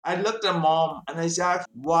I looked at mom and I said,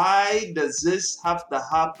 why does this have to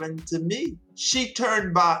happen to me? She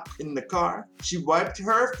turned back in the car. She wiped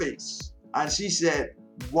her face and she said,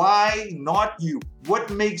 why not you? What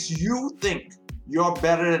makes you think you're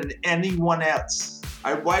better than anyone else?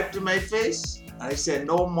 I wiped my face and I said,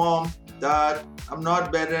 no, mom, dad, I'm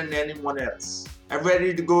not better than anyone else. I'm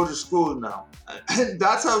ready to go to school now.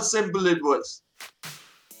 That's how simple it was.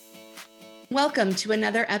 Welcome to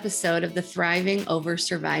another episode of the Thriving Over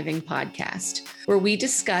Surviving podcast, where we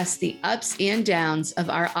discuss the ups and downs of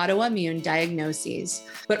our autoimmune diagnoses,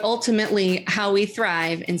 but ultimately how we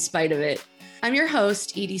thrive in spite of it. I'm your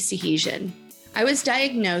host, Edie Sahijian. I was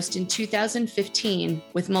diagnosed in 2015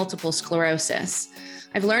 with multiple sclerosis.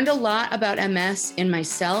 I've learned a lot about MS in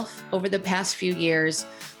myself over the past few years,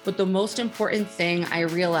 but the most important thing I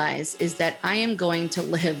realize is that I am going to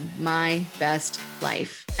live my best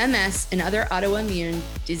life. MS and other autoimmune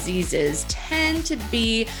diseases tend to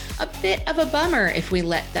be a bit of a bummer if we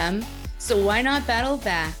let them. So why not battle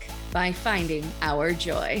back by finding our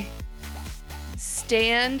joy?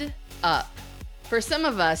 Stand up. For some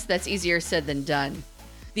of us, that's easier said than done.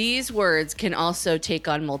 These words can also take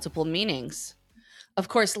on multiple meanings. Of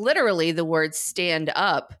course, literally, the words stand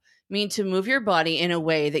up mean to move your body in a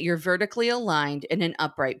way that you're vertically aligned in an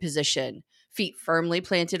upright position, feet firmly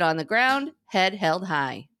planted on the ground, head held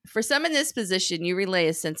high. For some in this position, you relay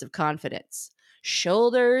a sense of confidence.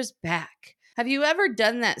 Shoulders back. Have you ever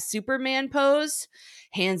done that Superman pose?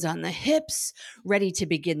 Hands on the hips, ready to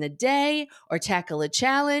begin the day or tackle a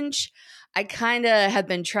challenge. I kind of have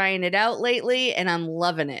been trying it out lately and I'm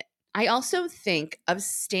loving it. I also think of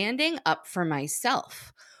standing up for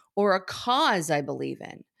myself or a cause I believe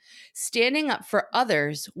in. Standing up for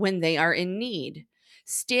others when they are in need,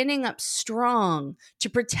 standing up strong to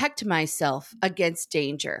protect myself against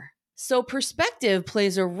danger. So perspective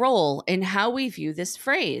plays a role in how we view this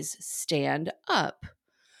phrase, stand up.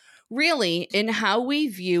 Really, in how we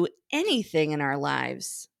view anything in our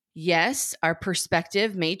lives. Yes, our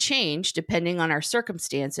perspective may change depending on our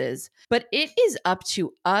circumstances, but it is up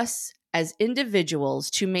to us as individuals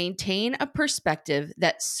to maintain a perspective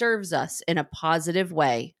that serves us in a positive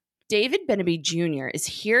way. David Benaby Jr. is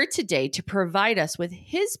here today to provide us with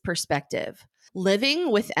his perspective.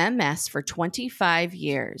 Living with MS for 25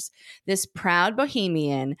 years, this proud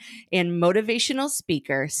bohemian and motivational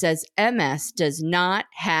speaker says MS does not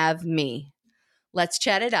have me. Let's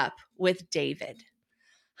chat it up with David.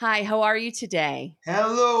 Hi, how are you today?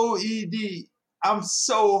 Hello, Edie. I'm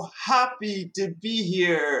so happy to be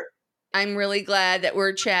here. I'm really glad that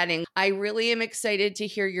we're chatting. I really am excited to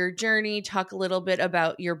hear your journey, talk a little bit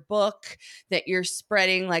about your book that you're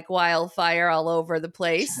spreading like wildfire all over the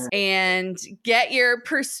place, and get your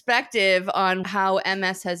perspective on how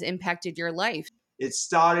MS has impacted your life. It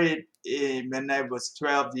started when I was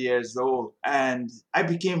 12 years old and I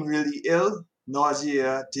became really ill,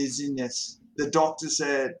 nausea, dizziness. The doctor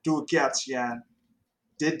said, do a CAT scan.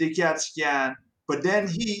 Did the CAT scan, but then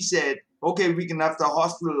he said, okay, we can have to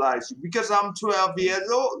hospitalize you because I'm 12 years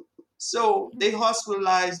old. So they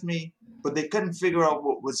hospitalized me, but they couldn't figure out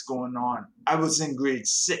what was going on. I was in grade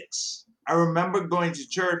 6. I remember going to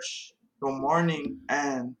church one morning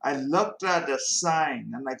and I looked at a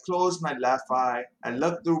sign and I closed my left eye. I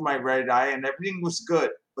looked through my right eye and everything was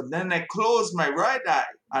good. But then I closed my right eye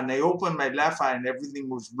and I opened my left eye and everything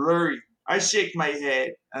was blurry. I shake my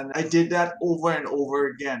head and I did that over and over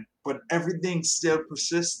again, but everything still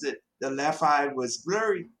persisted. The left eye was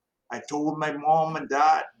blurry. I told my mom and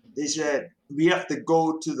dad. They said, we have to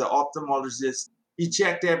go to the ophthalmologist. He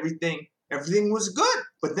checked everything. Everything was good.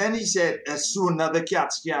 But then he said, let's do another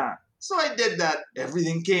CAT scan. So I did that.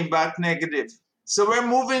 Everything came back negative. So we're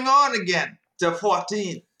moving on again to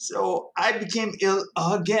 14. So I became ill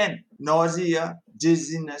again. Nausea,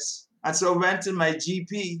 dizziness. And so I went to my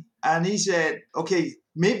GP and he said, okay,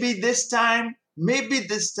 maybe this time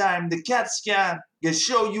the CAT scan can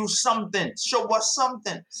show you something, show us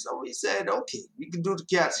something. So we said, okay, we can do the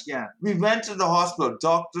CAT scan. We went to the hospital,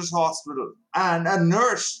 doctor's hospital, and a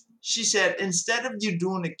nurse, she said, instead of you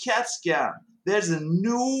doing a CAT scan, there's a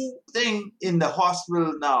new thing in the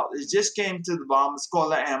hospital now. It just came to the bomb. It's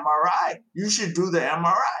called an MRI. You should do the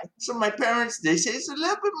MRI. So my parents, they say it's a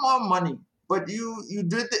little bit more money, but you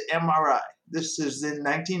did the MRI. This is in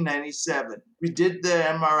 1997. We did the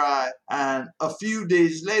MRI, and a few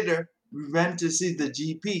days later, we went to see the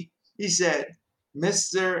GP. He said,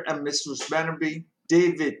 Mr. and Mrs. Benaby,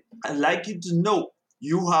 David, I'd like you to know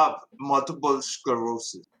you have multiple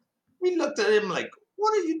sclerosis. We looked at him like,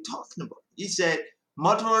 what are you talking about? He said,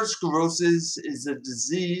 multiple sclerosis is a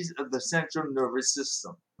disease of the central nervous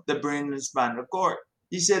system, the brain and spinal cord.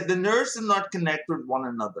 He said the nerves are not connected with one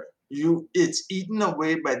another. It's eaten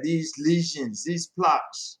away by these lesions, these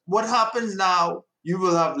plaques. What happens now? You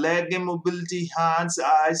will have leg immobility, hands,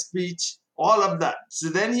 eyes, speech, all of that. So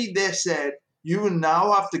then he there said, you will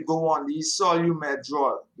now have to go on these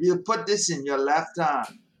Solumedrol. We'll put this in your left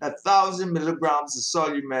hand, 1,000 milligrams of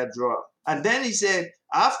Solumedrol. And then he said,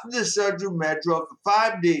 after the surgery Medrol for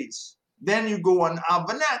 5 days, then you go on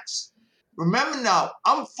Avonex. Remember now,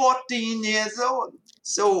 I'm 14 years old.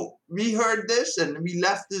 So we heard this and we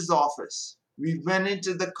left his office. We went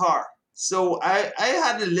into the car. So I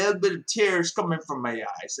had a little bit of tears coming from my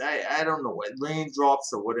eyes. I don't know,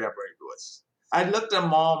 raindrops or whatever it was. I looked at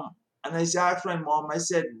mom and I asked my mom, I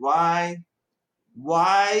said, why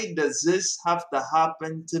does this have to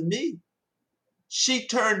happen to me? She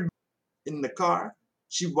turned in the car.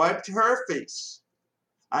 She wiped her face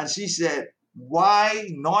and she said, why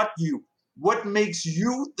not you? What makes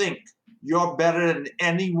you think you're better than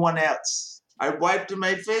anyone else? I wiped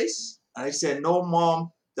my face and I said, no,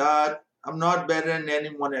 mom, dad, I'm not better than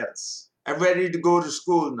anyone else. I'm ready to go to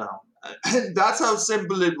school now. That's how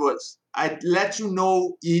simple it was. I let you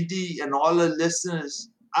know, Edie and all the listeners,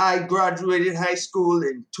 I graduated high school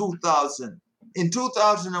in 2000. In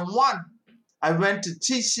 2001, I went to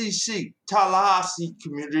TCC, Tallahassee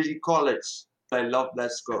Community College. I love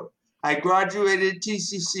that school. I graduated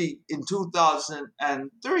TCC in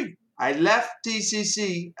 2003. I left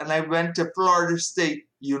TCC and I went to Florida State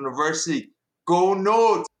University. Go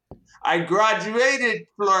Nodes! I graduated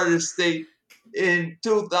Florida State in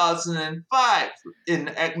 2005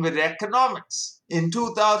 with economics. In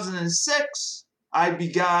 2006, I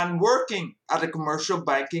began working at a commercial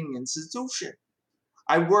banking institution.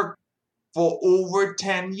 I worked for over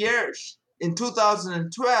 10 years. In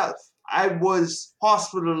 2012, I was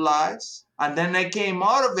hospitalized and then I came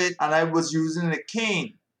out of it and I was using a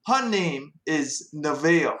cane. Her name is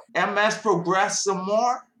Nevaeh. MS progressed some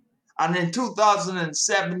more. And in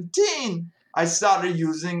 2017, I started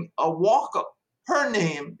using a walker. Her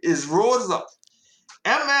name is Rosa.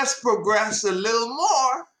 MS progressed a little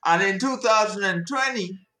more. And in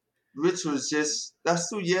 2020, which was that's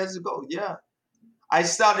 2 years ago, yeah, I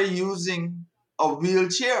started using a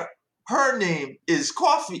wheelchair. Her name is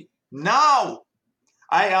Coffee. Now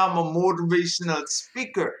I am a motivational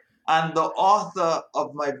speaker and the author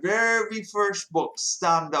of my very first book,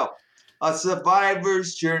 Stand Up, A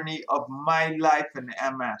Survivor's Journey of My Life in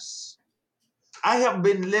MS. I have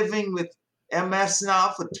been living with MS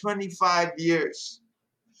now for 25 years,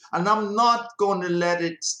 and I'm not going to let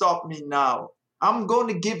it stop me now. I'm going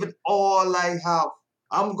to give it all I have.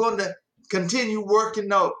 I'm going to continue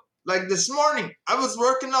working out. Like this morning, I was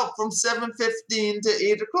working out from 7:15 to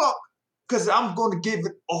 8 o'clock because I'm going to give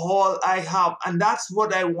it all I have. And that's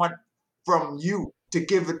what I want from you, to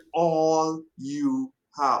give it all you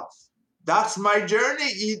have. That's my journey,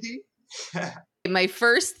 Edie. My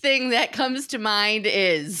first thing that comes to mind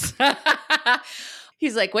is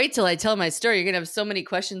he's like, wait till I tell my story. You're going to have so many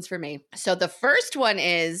questions for me. So the first one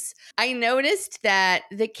is, I noticed that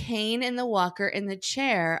the cane and the walker and the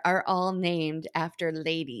chair are all named after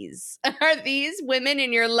ladies. Are these women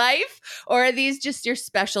in your life or are these just your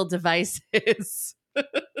special devices?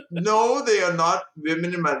 No, they are not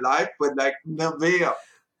women in my life, but like Nevaeh.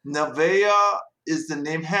 Nevaeh is the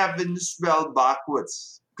name heaven spelled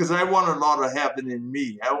backwards because I want a lot of heaven in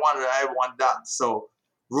me. I want that. So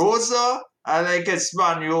Rosa, I like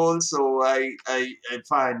Espanol, so I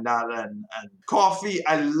find that and coffee.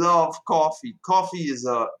 I love coffee. Coffee is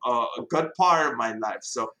a good part of my life.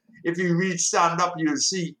 So if you read stand up, you'll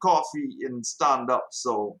see coffee in stand up.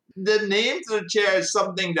 So the name to the chair is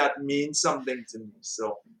something that means something to me.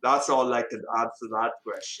 So that's all I could add to that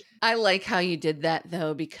question. I like how you did that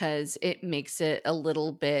though, because it makes it a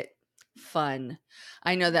little bit fun.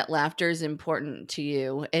 I know that laughter is important to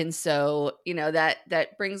you. And so,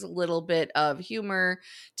 that brings a little bit of humor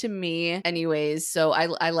to me anyways. So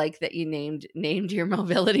I like that you named your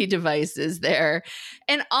mobility devices there.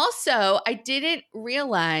 And also, I didn't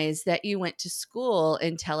realize that you went to school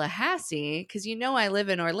in Tallahassee because I live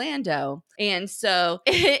in Orlando. And so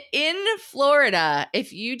in Florida,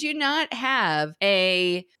 if you do not have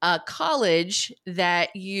a college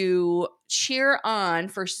that you cheer on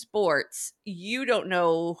for sports, you don't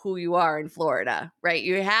know who you are in Florida, right?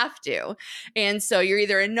 You have to. And so you're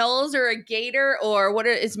either a Knowles or a Gator, or what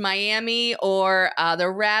is Miami, or the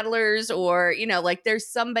Rattlers, or, there's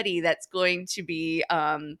somebody that's going to be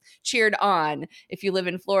cheered on if you live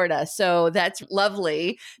in Florida. So that's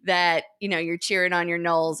lovely that, you're cheering on your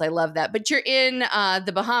Knowles. I love that. But you're in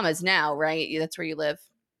the Bahamas now, right? That's where you live.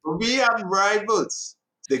 We have rivals,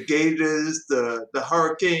 the Gators, the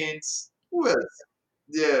Hurricanes. Who else?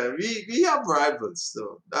 Yeah, we have rivals,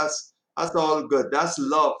 so that's all good. That's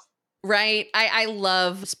love. Right. I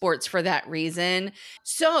love sports for that reason.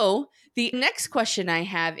 So, the next question I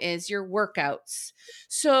have is your workouts.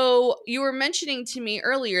 So, you were mentioning to me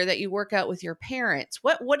earlier that you work out with your parents.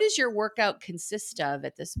 What does your workout consist of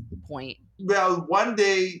at this point? Well, one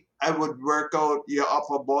day I would work out your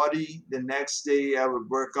upper body. The next day I would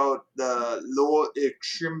work out the lower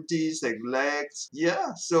extremities like legs.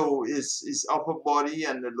 Yeah, so it's upper body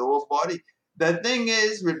and the lower body. The thing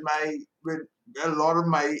is with a lot of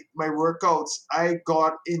my workouts, I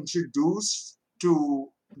got introduced to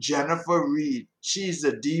Jennifer Reed. She's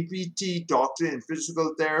a DPT doctor in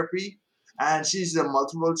physical therapy, and she's a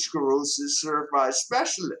multiple sclerosis certified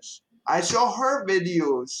specialist. I saw her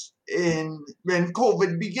videos in when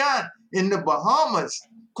COVID began in the Bahamas.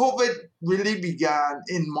 COVID really began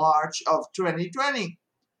in March of 2020.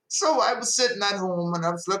 So I was sitting at home and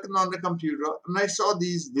I was looking on the computer and I saw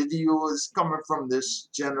these videos coming from this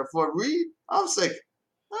Jennifer Reed. I was like,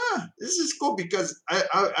 this is cool because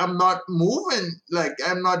I'm not moving, like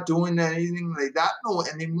I'm not doing anything like that no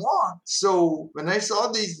anymore. So when I saw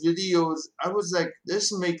these videos, I was like,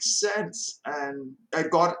 this makes sense. And I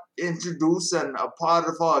got introduced and a part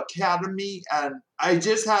of our academy. And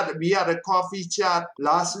we had a coffee chat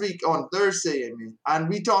last week on Thursday, I mean, and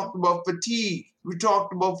we talked about fatigue. We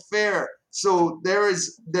talked about fear. So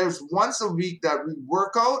there's once a week that we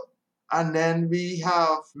work out and then we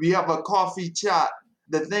have a coffee chat.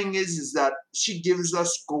 The thing is that she gives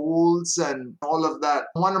us goals and all of that.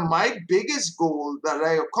 One of my biggest goals that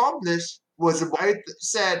I accomplished was I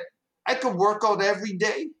said I could work out every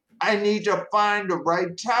day. I need to find the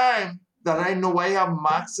right time that I know I have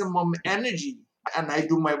maximum energy and I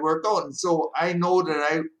do my workout. And so I know that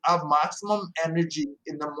I have maximum energy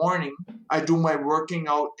in the morning. I do my working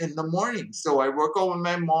out in the morning. So I work out with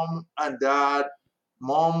my mom and dad.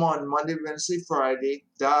 Mom on Monday, Wednesday, Friday.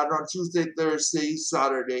 Dad on Tuesday, Thursday,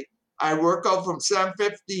 Saturday. I work out from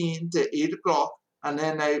 7:15 to 8 o'clock. And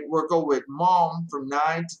then I work out with mom from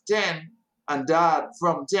 9 to 10 and dad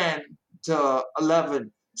from 10 to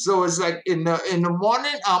 11. So it's like in the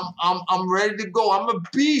morning, I'm ready to go. I'm a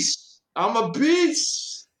beast. I'm a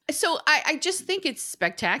beast. So, I just think it's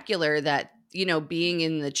spectacular that, being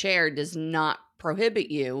in the chair does not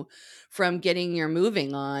prohibit you from getting your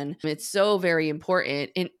moving on. It's so very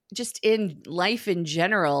important. And just in life in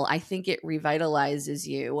general, I think it revitalizes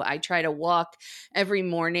you. I try to walk every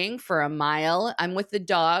morning for a mile. I'm with the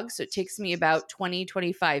dog, so it takes me about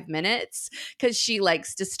 20-25 minutes because she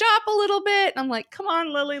likes to stop a little bit. I'm like, come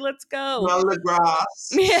on, Lily, let's go. Smell the grass.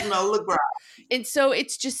 Yeah. Smell the grass. And so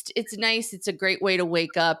it's nice. It's a great way to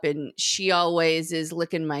wake up. And she always is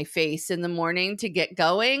licking my face in the morning to get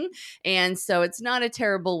going. And so it's not a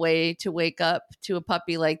terrible way to wake up to a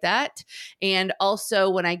puppy like that. And also,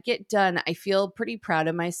 when I get done, I feel pretty proud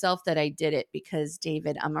of myself that I did it because,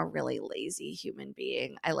 David, I'm a really lazy human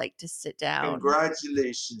being. I like to sit down.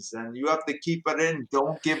 Congratulations. And you have to keep it in.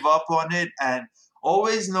 Don't give up on it. And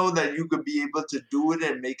always know that you could be able to do it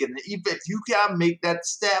and make it. Even if you can't make that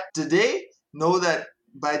step today, know that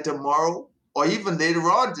by tomorrow or even later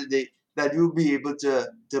on today, that you'll be able to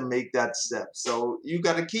make that step. So you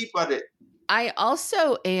got to keep at it. I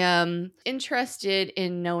also am interested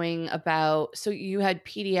in knowing about, so you had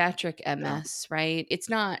pediatric MS, right? It's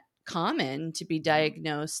not common to be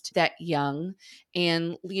diagnosed that young.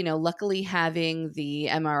 And, luckily having the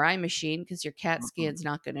MRI machine, because your CAT scan's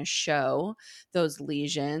not going to show those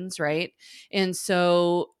lesions, right? And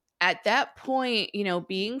so at that point,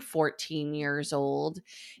 being 14 years old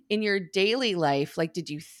in your daily life, like, did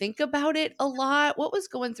you think about it a lot? What was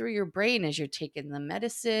going through your brain as you're taking the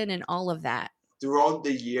medicine and all of that? Throughout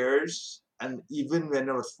the years, and even when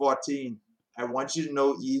I was 14, I want you to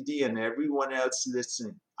know, Edie, and everyone else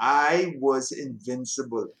listening, I was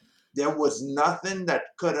invincible. There was nothing that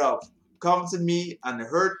could have come to me and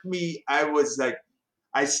hurt me. I was like,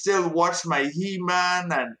 I still watch my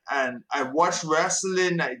He-Man and I watched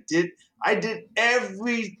wrestling. I did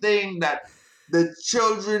everything that the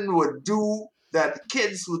children would do, that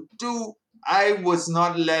kids would do. I was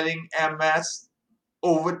not letting MS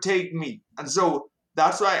overtake me. And so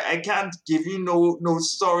that's why I can't give you no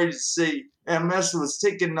story to say MS was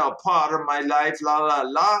taking a part of my life, la la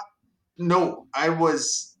la. No, I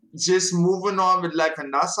was just moving on with life,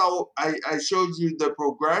 and that's how I showed you the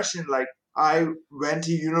progression. Like I went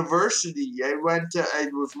to university, I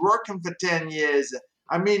was working for 10 years.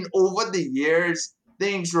 I mean, over the years,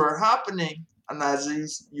 things were happening. And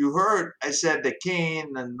as you heard, I said the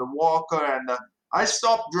cane and the walker, and I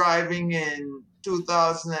stopped driving in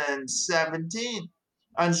 2017.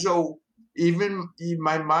 And so even in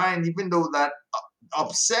my mind, even though that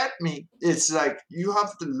upset me, it's like you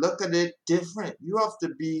have to look at it different. You have to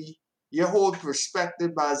be, your whole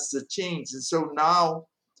perspective has to change. And so now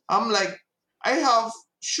I'm like, I have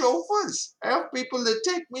chauffeurs, I have people that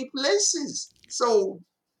take me places. So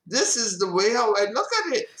this is the way how I look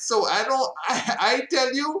at it. So I don't, I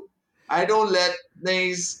tell you, I don't let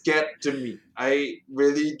things get to me. I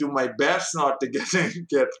really do my best not to get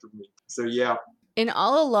get to me. So yeah. And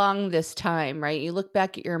all along this time, right? You look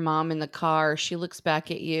back at your mom in the car, she looks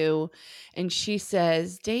back at you and she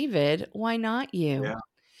says, David, why not you? Yeah.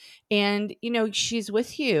 And she's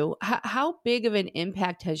with you. How big of an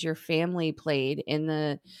impact has your family played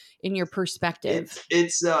in your perspective?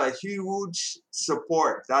 It's a huge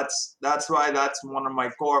support. That's why that's one of my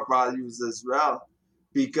core values as well,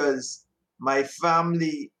 because my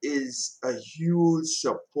family is a huge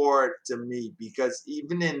support to me. Because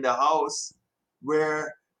even in the house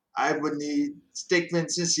where I would need, take for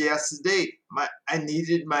instance yesterday, I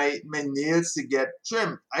needed my nails to get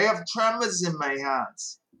trimmed. I have tremors in my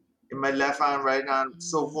hands, in my left hand, right hand,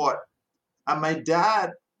 so Mm. forth, and my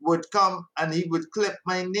dad would come and he would clip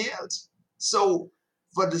my nails. So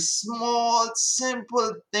for the small,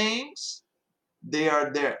 simple things, they are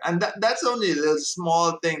there. And that's only a little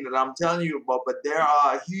small thing that I'm telling you about, but there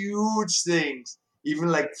are huge things, even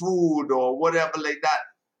like food or whatever like that.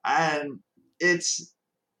 And it's,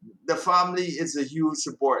 the family is a huge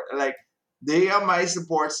support. Like, they are my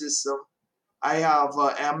support system. I have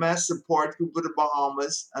a MS support group with the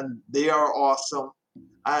Bahamas, and they are awesome.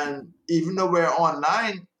 And even though we're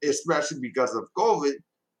online, especially because of COVID,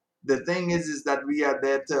 the thing is that we are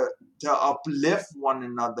there to uplift one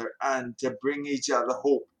another and to bring each other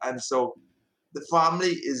hope. And so the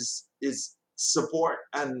family is support,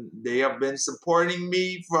 and they have been supporting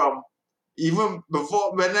me from even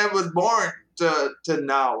before when I was born to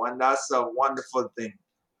now, and that's a wonderful thing.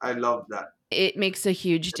 I love that. It makes a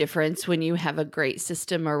huge difference when you have a great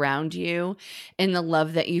system around you, and the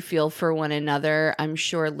love that you feel for one another, I'm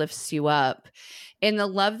sure lifts you up. And the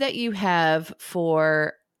love that you have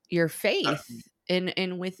for your faith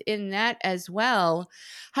and within that as well,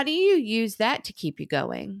 how do you use that to keep you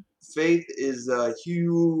going? Faith is a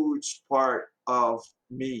huge part of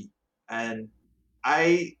me, and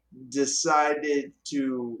I decided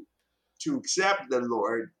to accept the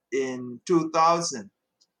Lord in 2000.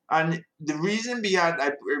 And the reason behind,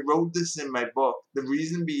 I wrote this in my book, the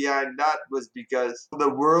reason behind that was because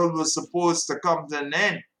the world was supposed to come to an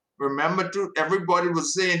end. Remember, everybody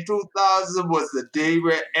was saying 2000 was the day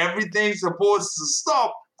where everything's supposed to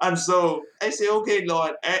stop. And so I say, okay,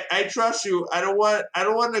 Lord, I trust you. I don't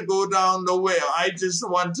want to go down nowhere. I just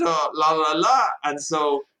want to la la la. And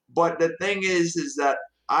so, but the thing is that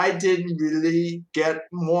I didn't really get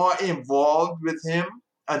more involved with him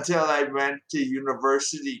until I went to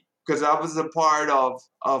university, because I was a part of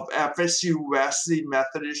FSU Wesley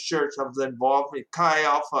Methodist Church. I was involved with Chi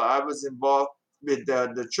Alpha. I was involved with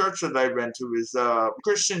the church that I went to is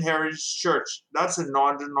Christian Heritage Church. That's a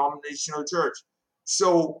non-denominational church.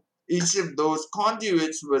 So each of those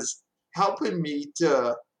conduits was helping me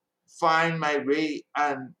to find my way,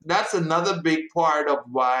 and that's another big part of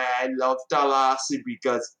why I love Tallahassee,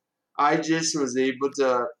 because I just was able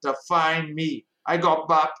to find me. I got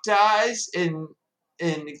baptized in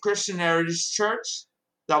Christian Heritage Church.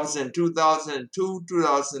 That was in 2002,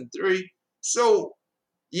 2003. So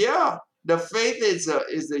yeah, the faith is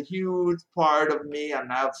a huge part of me,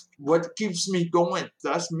 and have what keeps me going.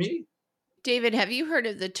 That's me. David, have you heard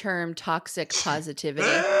of the term toxic positivity?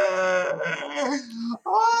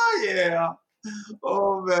 Oh yeah.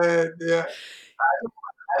 Oh man, yeah.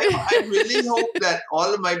 I really hope that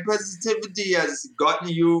all of my positivity has gotten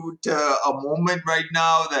you to a moment right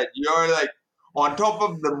now that you're like on top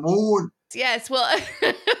of the moon. Yes, well,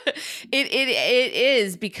 it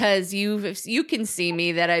is because you can see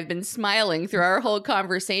me that I've been smiling through our whole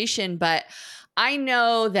conversation, but I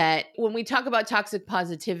know that when we talk about toxic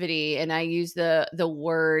positivity, and I use the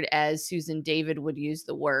word as Susan David would use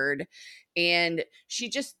the word, and she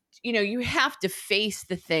just, you have to face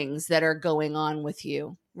the things that are going on with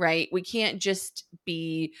you, right? We can't just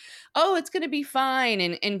be, oh, it's going to be fine,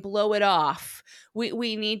 and blow it off.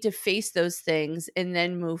 We need to face those things and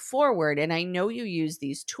then move forward. And I know you use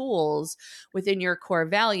these tools within your core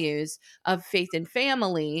values of faith and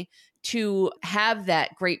family to have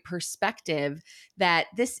that great perspective that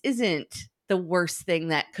this isn't the worst thing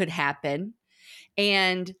that could happen.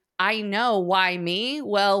 And I know, why me?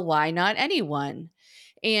 Well, why not anyone?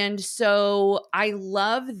 And so I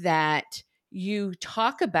love that you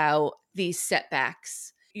talk about these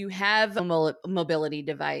setbacks You have a mobility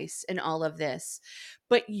device and all of this,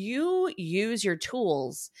 but you use your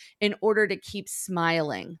tools in order to keep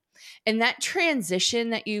smiling. And that transition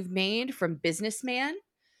that you've made from businessman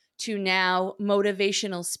to now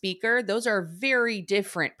motivational speaker, those are very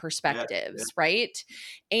different Yeah, yeah. perspectives, right?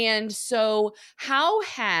 And so, how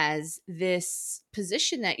has this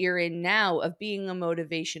position that you're in now of being a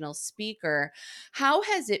motivational speaker, how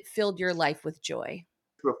has it filled your life with joy?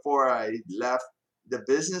 Before I left the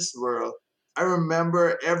business world, I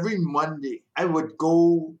remember every Monday I would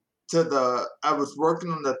go I was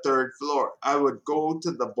working on the third floor. I would go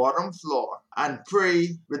to the bottom floor and pray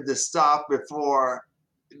with the staff before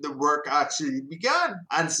the work actually began.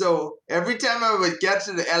 And so every time I would get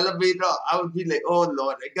to the elevator, I would be like, oh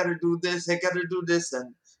Lord, I gotta do this, I gotta do this.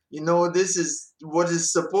 And this is what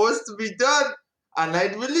is supposed to be done. And I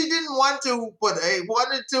really didn't want to, but I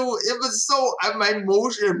wanted to. It was so my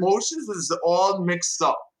emotions was all mixed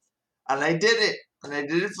up, and I did it, and I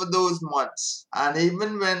did it for those months. And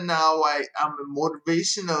even when now I am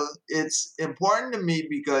motivational, it's important to me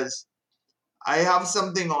because I have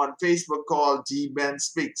something on Facebook called G Ben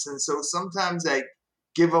Speaks, and so sometimes I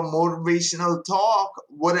give a motivational talk,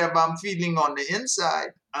 whatever I'm feeling on the inside,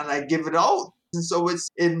 and I give it out. And so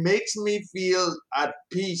it makes me feel at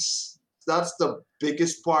peace. That's the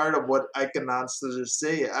biggest part of what I can answer to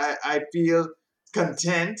say. I feel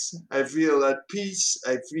content. I feel at peace.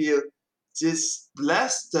 I feel just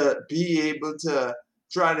blessed to be able to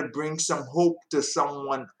try to bring some hope to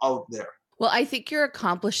someone out there. Well, I think you're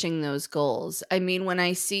accomplishing those goals. I mean, when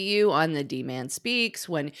I see you on the D-Man Speaks,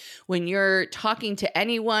 when you're talking to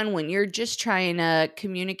anyone, when you're just trying to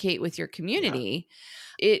communicate with your community,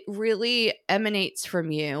 it really emanates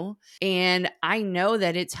from you. And I know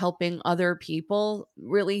that it's helping other people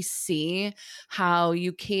really see how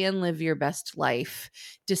you can live your best life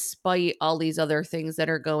despite all these other things that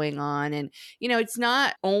are going on. And, it's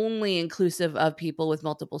not only inclusive of people with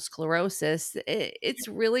multiple sclerosis, it's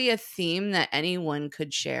really a theme that anyone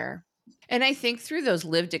could share. And I think through those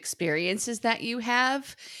lived experiences that you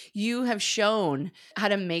have shown how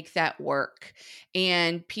to make that work.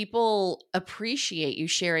 And people appreciate you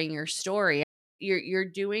sharing your story. You're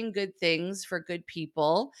doing good things for good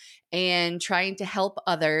people and trying to help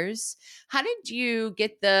others. How did you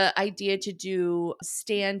get the idea to do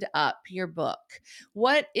Stand Up, your book?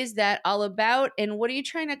 What is that all about, and what are you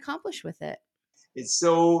trying to accomplish with it? It's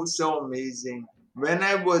so amazing. When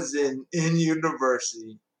I was in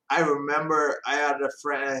university, I remember I had a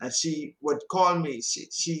friend and she would call me.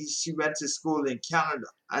 She went to school in Canada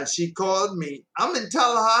and she called me. I'm in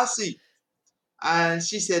Tallahassee. And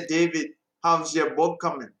she said, David, how's your book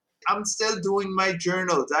coming? I'm still doing my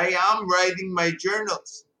journals. I am writing my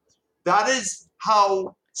journals. That is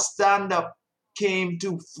how stand up came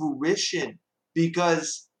to fruition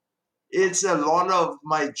because it's a lot of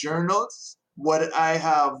my journals, what I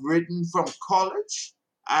have written from college.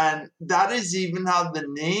 And that is even how the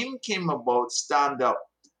name came about, Stand Up.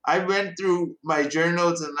 I went through my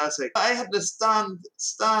journals and I was like, I had to stand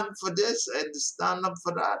for this, I had to stand up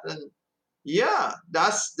for that. And yeah,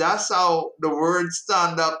 that's how the word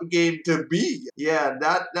stand up came to be. Yeah,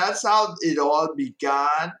 that's how it all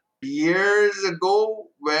began years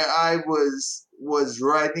ago where I was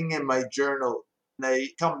writing in my journal.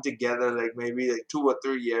 They come together like maybe like 2 or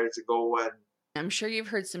 3 years ago when I'm sure you've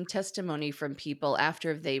heard some testimony from people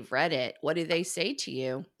after they've read it. What do they say to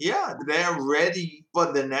you? yeah, they're ready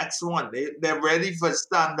for the next one. They're ready for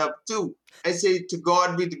stand up too. I say to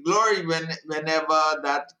God be the glory whenever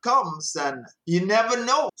that comes, and you never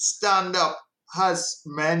know. Stand up has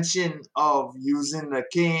mention of using a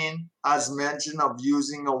cane, has mention of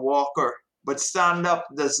using a walker, but stand up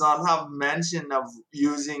does not have mention of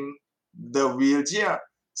using the wheelchair.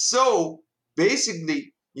 So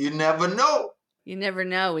basically, you never know. You never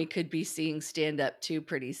know. We could be seeing Stand Up 2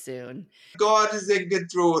 pretty soon. God is in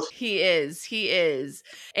control. He is. He is.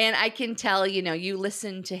 And I can tell, you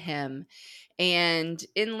listen to him. And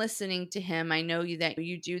in listening to him, I know that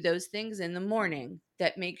you do those things in the morning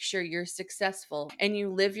that make sure you're successful and you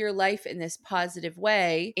live your life in this positive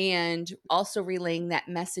way and also relaying that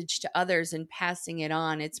message to others and passing it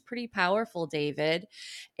on. It's pretty powerful, David.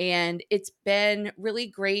 And it's been really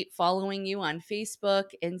great following you on Facebook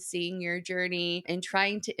and seeing your journey and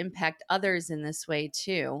trying to impact others in this way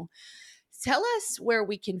too. Tell us where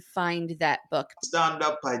we can find that book. Stand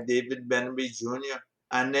Up by David Benby Jr.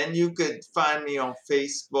 And then you could find me on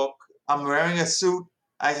Facebook. I'm wearing a suit.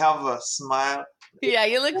 I have a smile. Yeah,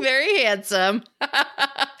 you look very handsome.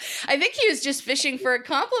 I think he was just fishing for a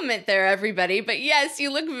compliment there, everybody. But yes,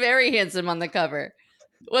 you look very handsome on the cover.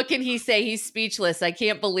 What can he say? He's speechless. I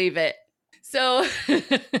can't believe it. So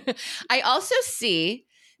I also see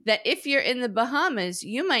that if you're in the Bahamas,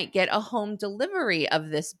 you might get a home delivery of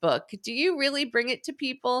this book. Do you really bring it to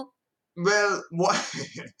people? Well, what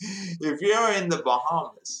if you're in the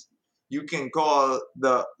Bahamas? You can call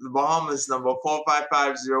the Bahamas number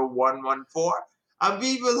 4550114, and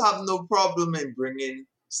we will have no problem in bringing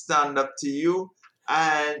stand up to you.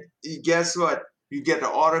 And guess what? You get an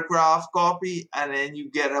autograph copy, and then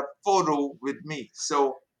you get a photo with me.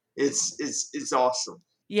 So it's awesome.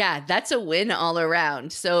 Yeah, that's a win all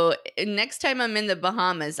around. So next time I'm in the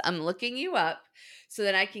Bahamas, I'm looking you up so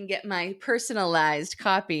that I can get my personalized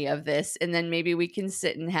copy of this. And then maybe we can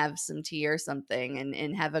sit and have some tea or something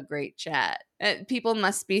and have a great chat. People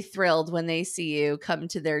must be thrilled when they see you come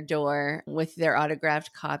to their door with their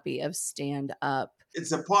autographed copy of Stand Up.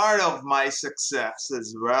 It's a part of my success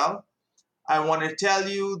as well. I want to tell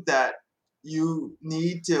you that you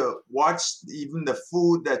need to watch even the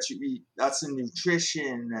food that you eat. That's the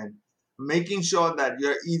nutrition and making sure that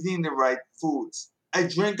you're eating the right foods. I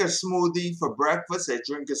drink a smoothie for breakfast. I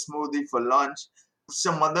drink a smoothie for lunch,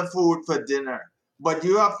 some other food for dinner. But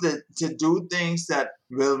you have to do things that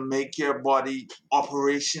will make your body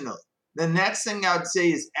operational. The next thing I would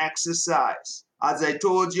say is exercise. As I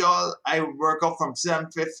told y'all, I work out from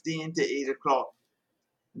 7:15 to 8 o'clock.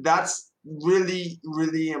 That's really,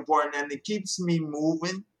 really important, and it keeps me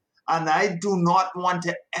moving. And I do not want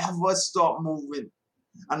to ever stop moving.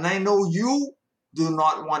 And I know you do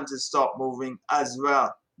not want to stop moving as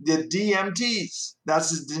well. The DMTs,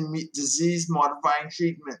 that's the disease modifying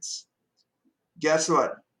treatments. Guess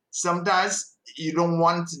what? Sometimes you don't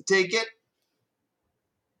want to take it,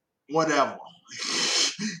 whatever.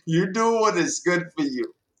 You do what is good for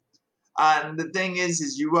you. And the thing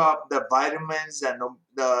is you have the vitamins and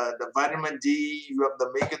the vitamin D, you have the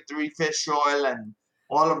omega-3 fish oil and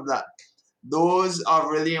all of that. Those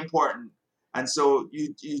are really important. And so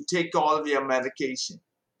you take all of your medication.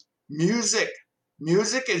 Music.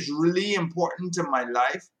 Music is really important to my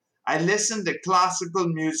life. I listen to classical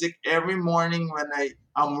music every morning when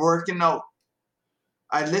I'm working out.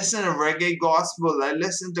 I listen to reggae gospel. I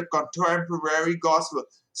listen to contemporary gospel.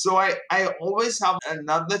 So I always have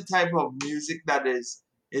another type of music that is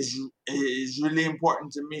really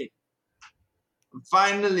important to me. And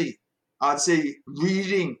finally, I'd say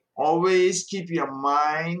reading. Always keep your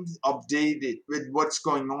mind updated with what's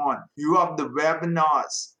going on. You have the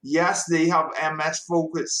webinars. Yes, they have MS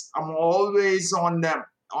Focus. I'm always on them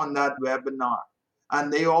on that webinar.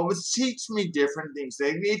 And they always teach me different things.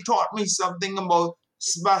 They taught me something about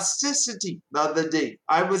spasticity the other day.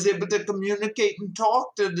 I was able to communicate and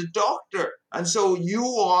talk to the doctor. And so you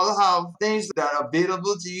all have things that are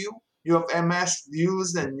available to you. You have MS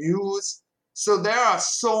views and news. So there are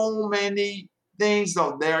so many things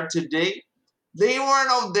out there today. They weren't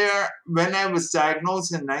out there when I was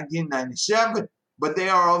diagnosed in 1997, but they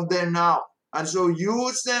are out there now. And so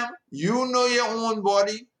use them. You know your own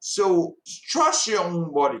body. So trust your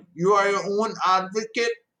own body. You are your own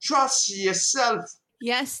advocate. Trust yourself.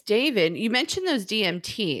 Yes, David, you mentioned those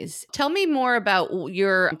DMTs. Tell me more about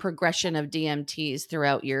your progression of DMTs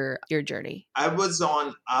throughout your journey. I was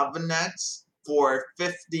on Avonex for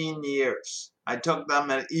 15 years. I took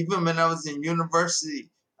them, and even when I was in university,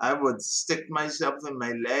 I would stick myself in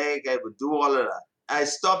my leg. I would do all of that. I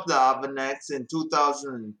stopped the Avonex in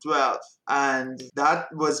 2012, and that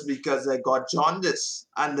was because I got jaundice.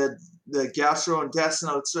 And the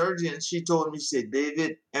gastrointestinal surgeon, she told me, she said,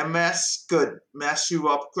 David, MS could mess you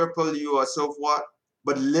up, cripple you, or so forth,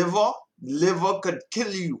 but liver could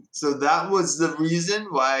kill you. So that was the reason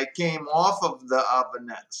why I came off of the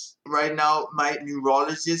Avonex. Right now, my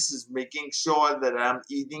neurologist is making sure that I'm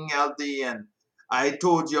eating healthy, and I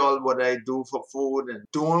told y'all what I do for food and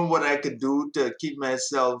doing what I could do to keep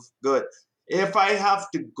myself good. If I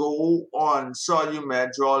have to go on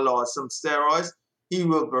Solumedrol or some steroids, he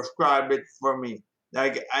will prescribe it for me.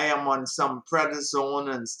 Like I am on some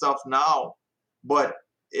prednisone and stuff now, but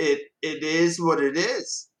it is what it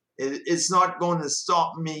is. It's not going to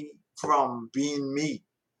stop me from being me.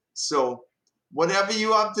 So whatever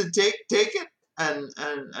you have to take it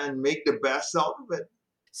and make the best out of it.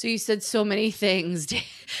 So you said so many things,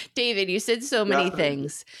 David. You said so many Definitely.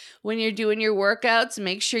 things. When you're doing your workouts,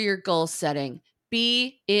 make sure you're goal setting.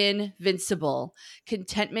 Be invincible.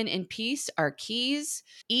 Contentment and peace are keys.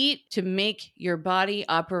 Eat to make your body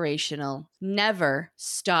operational. Never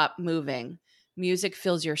stop moving. Music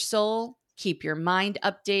fills your soul. Keep your mind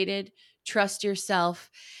updated. Trust yourself.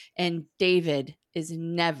 And David is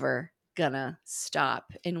never gonna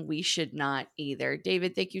stop, and we should not either.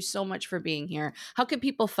 David, thank you so much for being here. How can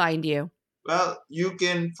people find you? Well, you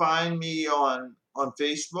can find me on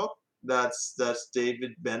Facebook. That's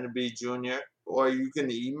David Benaby Jr. Or you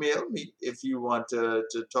can email me if you want to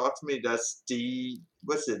talk to me. That's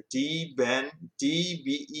what's it? DBenJR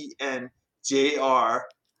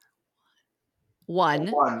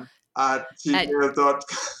 1 1 at at gmail.com.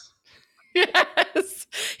 Yes,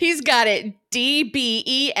 he's got it.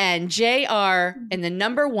 DBENJR and the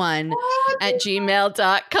number 1 at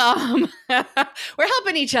gmail.com. We're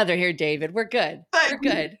helping each other here, David. We're good. We're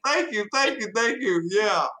good. Thank you.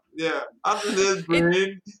 Yeah. After this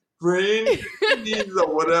brain needs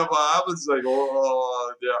or whatever, I was like,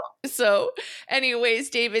 oh, yeah. So, anyways,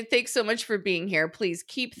 David, thanks so much for being here. Please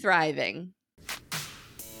keep thriving.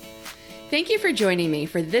 Thank you for joining me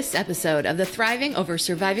for this episode of the Thriving Over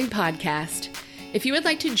Surviving podcast. If you would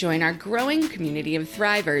like to join our growing community of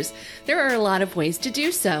thrivers, there are a lot of ways to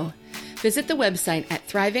do so. Visit the website at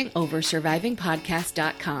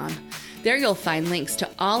thrivingoversurvivingpodcast.com. There you'll find links to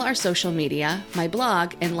all our social media, my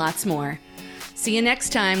blog, and lots more. See you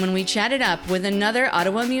next time when we chat it up with another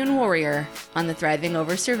autoimmune warrior on the Thriving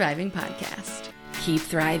Over Surviving podcast. Keep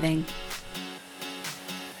thriving.